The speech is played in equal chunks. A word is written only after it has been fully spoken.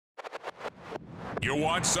You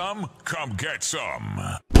want some? Come get some.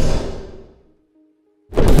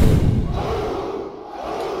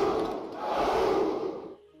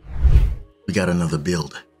 We got another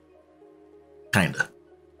build. Kinda.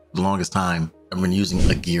 The longest time I've been using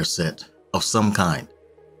a gear set of some kind.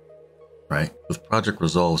 Right? With Project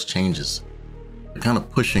Resolve's changes, they're kind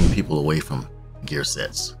of pushing people away from gear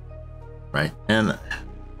sets. Right? And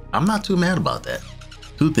I'm not too mad about that.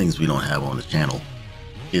 Two things we don't have on the channel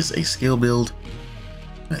is a skill build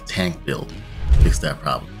and a tank build. Fix that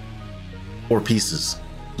problem. 4 pieces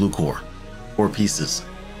blue core, 4 pieces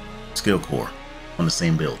skill core on the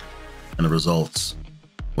same build. And the results,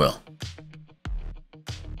 well,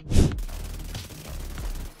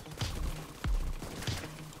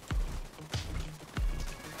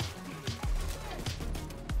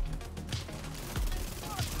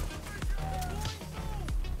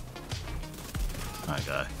 my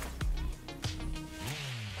guy.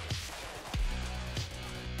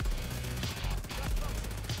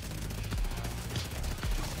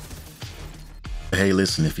 Hey,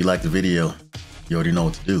 listen, if you like the video, you already know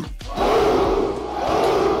what to do.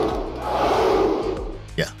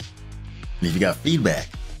 Yeah. And if you got feedback,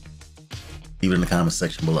 leave it in the comment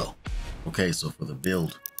section below. Okay, so for the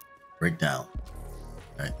build breakdown,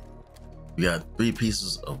 right? We got 3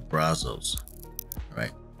 pieces of brazos,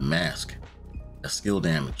 right? Mask, that's skill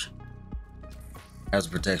damage.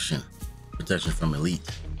 Hazard protection, protection from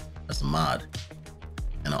elite, that's a mod,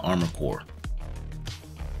 and an armor core.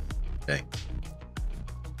 Okay.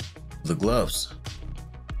 For the gloves,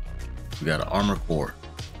 we got an armor core,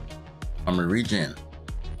 armor regen,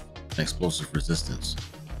 and explosive resistance.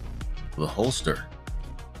 For the holster,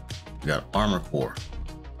 we got armor core,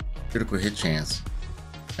 critical hit chance,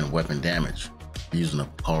 and weapon damage using a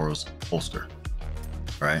picaros holster.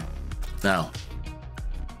 Right now,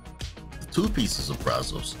 the 2 pieces of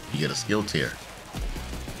brazos, you get a skill tier.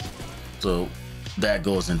 So that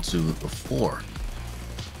goes into the 4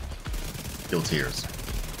 skill tiers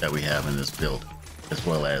that we have in this build, as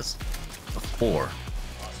well as the 4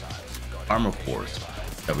 armor cores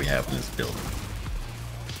that we have in this build.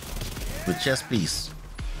 The chest piece,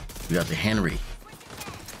 we got the Henry,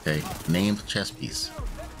 okay, named chest piece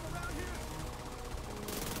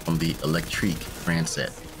from the Electric brand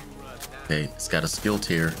set. Okay, it's got a skill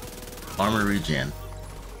tier, armor regen,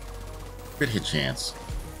 crit hit chance,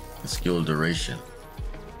 and skill duration.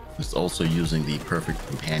 It's also using the Perfect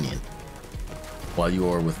Companion. While you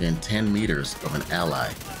are within 10 meters of an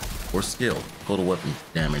ally or skill, total weapon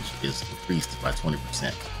damage is increased by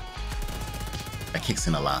 20%. That kicks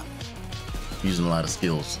in a lot. Using a lot of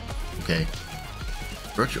skills, okay?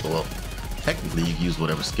 Well, technically you can use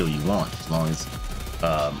whatever skill you want as long as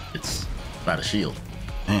it's not a shield.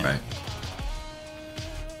 Man. Right?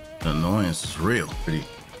 The annoyance is real. Pretty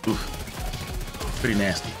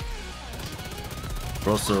nasty.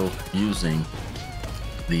 We're also using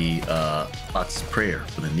the Fox's Prayer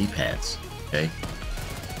for the knee pads, okay?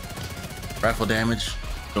 Rifle damage,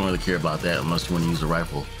 don't really care about that unless you want to use a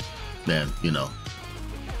rifle, then, you know,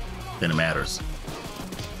 then it matters.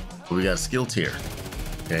 But we got a skill tier,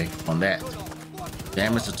 okay, on that.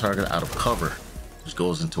 Damage the target out of cover, which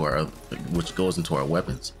goes into our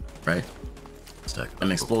weapons, right?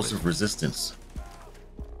 An explosive resistance.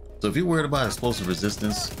 So if you're worried about explosive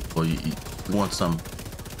resistance, or you want some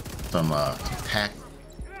tact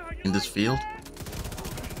in this field,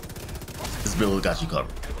 this build got you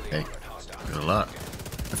covered. Okay, good a lot.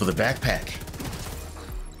 And for the backpack,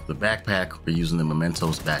 we're using the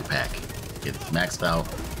Mementos backpack. It's maxed out.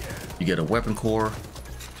 You get a weapon core.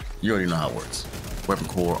 You already know how it works. Weapon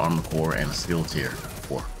core, armor core, and a skill tier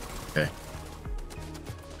 4. Okay,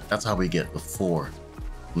 that's how we get the 4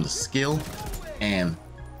 from the skill and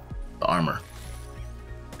the armor.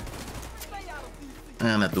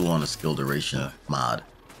 And I threw on a skill duration mod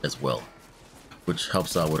as well, which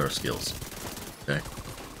helps out with our skills. Okay.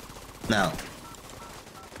 Now,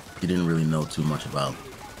 you didn't really know too much about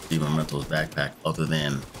the Mementos backpack other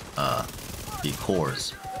than the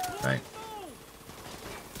cores, right?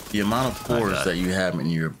 The amount of cores that you have in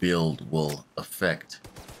your build will affect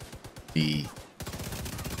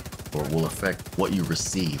what you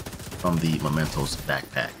receive from the Mementos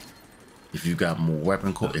backpack. If you've got more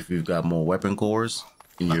weapon cores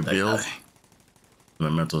in your build, the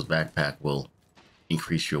Mementos backpack will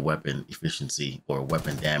increase your weapon efficiency or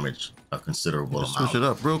weapon damage a considerable amount. Switch it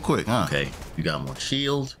up real quick, huh? Okay, you got more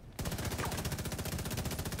shield,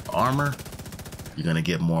 armor, you're gonna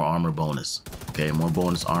get more armor bonus. Okay, more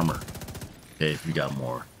bonus armor. Okay, if you got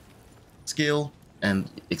more skill and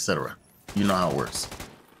etc. You know how it works.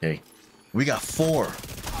 Okay, we got 4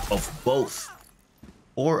 of both,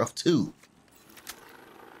 4 of 2.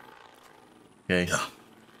 Okay,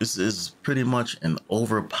 this is pretty much an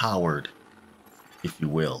overpowered, if you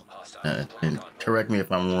will, and correct me if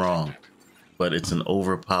I'm wrong, but it's an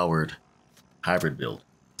overpowered hybrid build.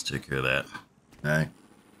 Let's take care of that. All right,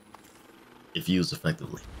 if used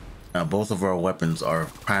effectively. Now, both of our weapons, our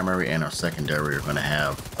primary and our secondary, are going to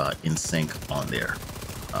have in sync on there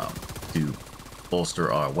to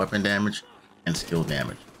bolster our weapon damage and skill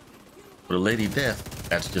damage. For the Lady Death,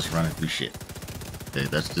 that's just running through shit. Okay,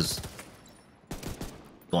 that's just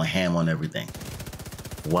going ham on everything.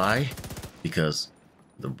 Why? Because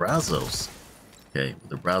the brazos, okay, with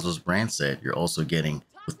the brazos brand set, you're also getting,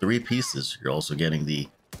 with 3 pieces, you're also getting the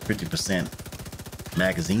 50%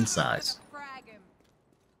 magazine size.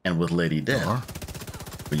 And with Lady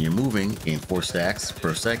Death, when you're moving, gain 4 stacks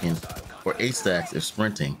per second, or 8 stacks if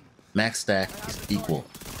sprinting. Max stack is equal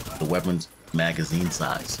to the weapon's magazine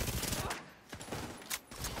size.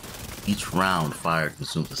 Each round fired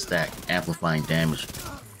consumes a stack, amplifying damage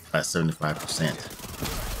by 75%.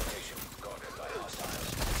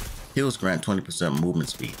 Kills grant 20% movement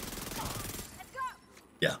speed.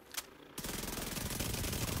 Yeah.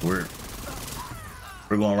 We're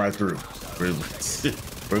going right through. We're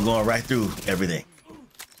going right through everything.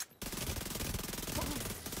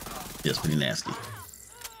 Yeah, it's pretty nasty.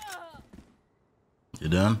 You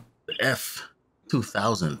done? The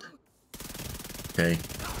F2000. Okay.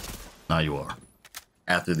 Now you are.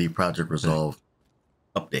 After the Project Resolve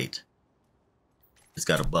update, it's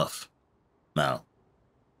got a buff. Now,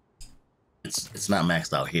 it's not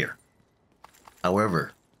maxed out here.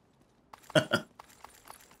 However, it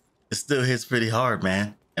still hits pretty hard,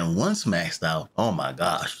 man. And once maxed out, oh my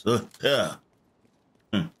gosh. That's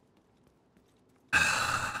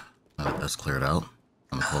cleared out.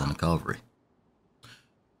 I'm calling the cavalry.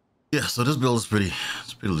 Yeah, so this build is pretty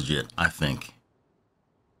legit, I think.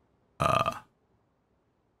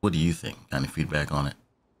 What do you think? Got any feedback on it?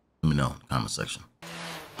 Let me know in the comment section.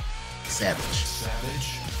 Savage.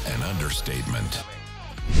 Savage, an understatement.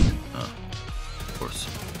 Of course.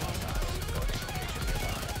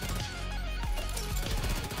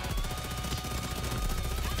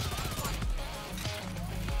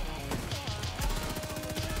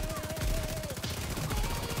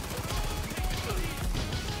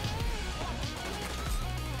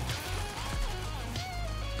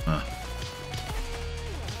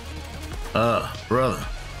 Brother.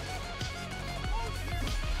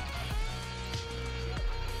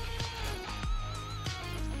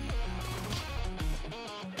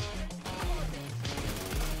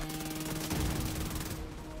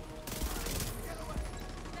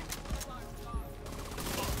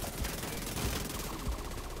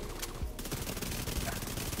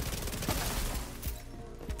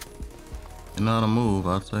 You know how to move,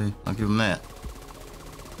 I'll say. I'll give him that.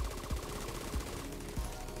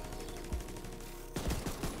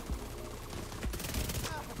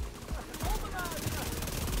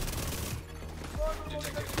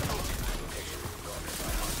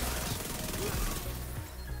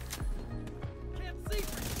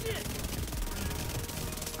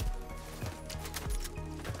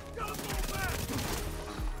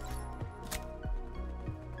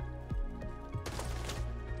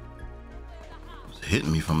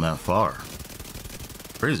 Hitting me from that far.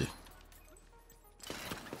 Crazy.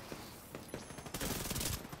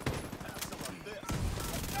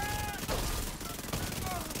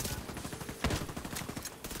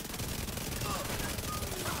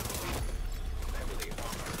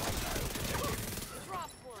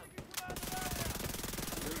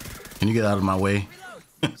 Can you get out of my way,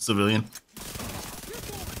 civilian?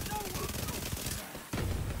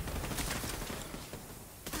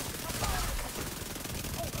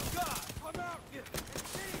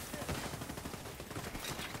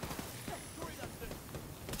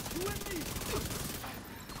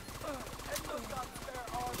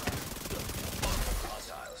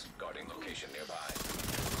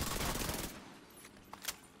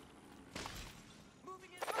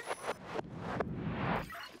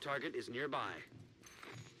 Target is nearby.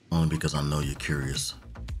 Only because I know you're curious.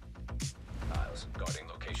 Guarding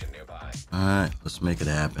location nearby. Alright, let's make it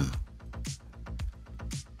happen.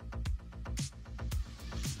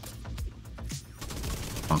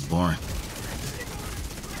 Sounds boring.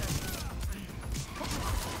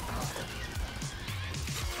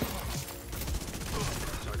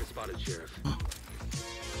 Target spotted, Sheriff.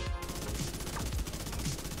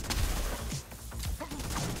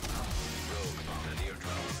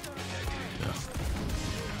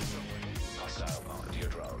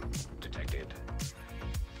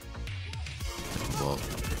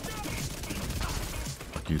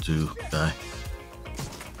 Fuck you too, guy.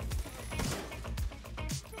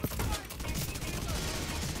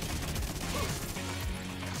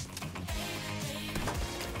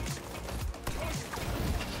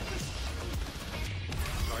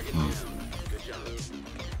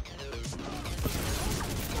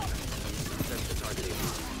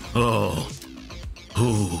 Oh.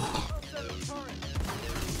 Ooh.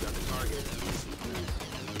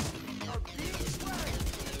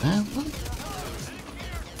 Man, what?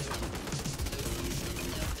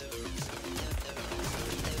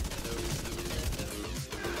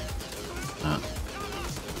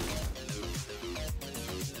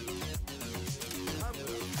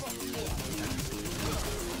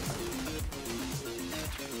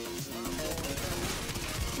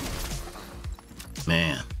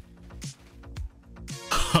 Man.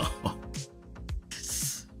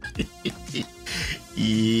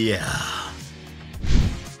 Yeah.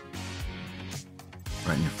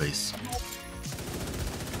 Right in your face.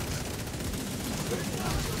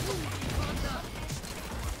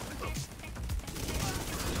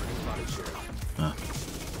 Huh.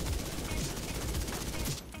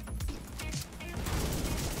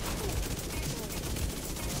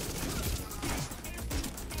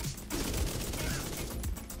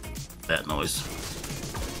 That noise.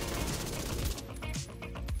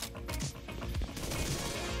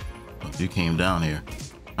 Oh, you came down here.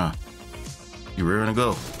 Huh. You rearing to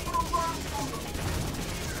go?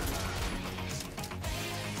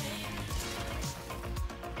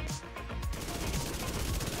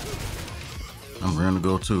 I'm ready to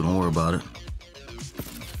go too, don't worry about it.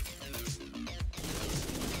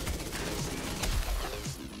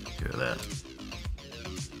 Hear that.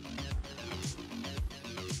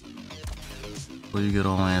 Where you get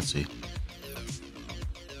all antsy?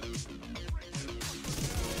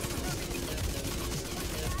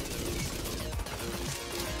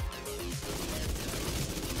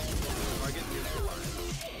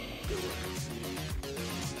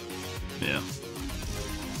 Yeah.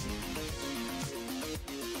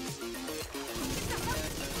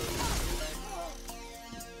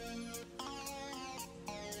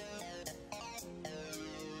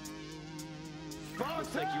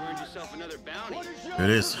 Looks like you earned yourself another bounty. Here it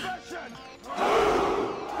is.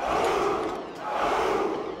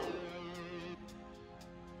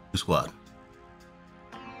 Brewsquad.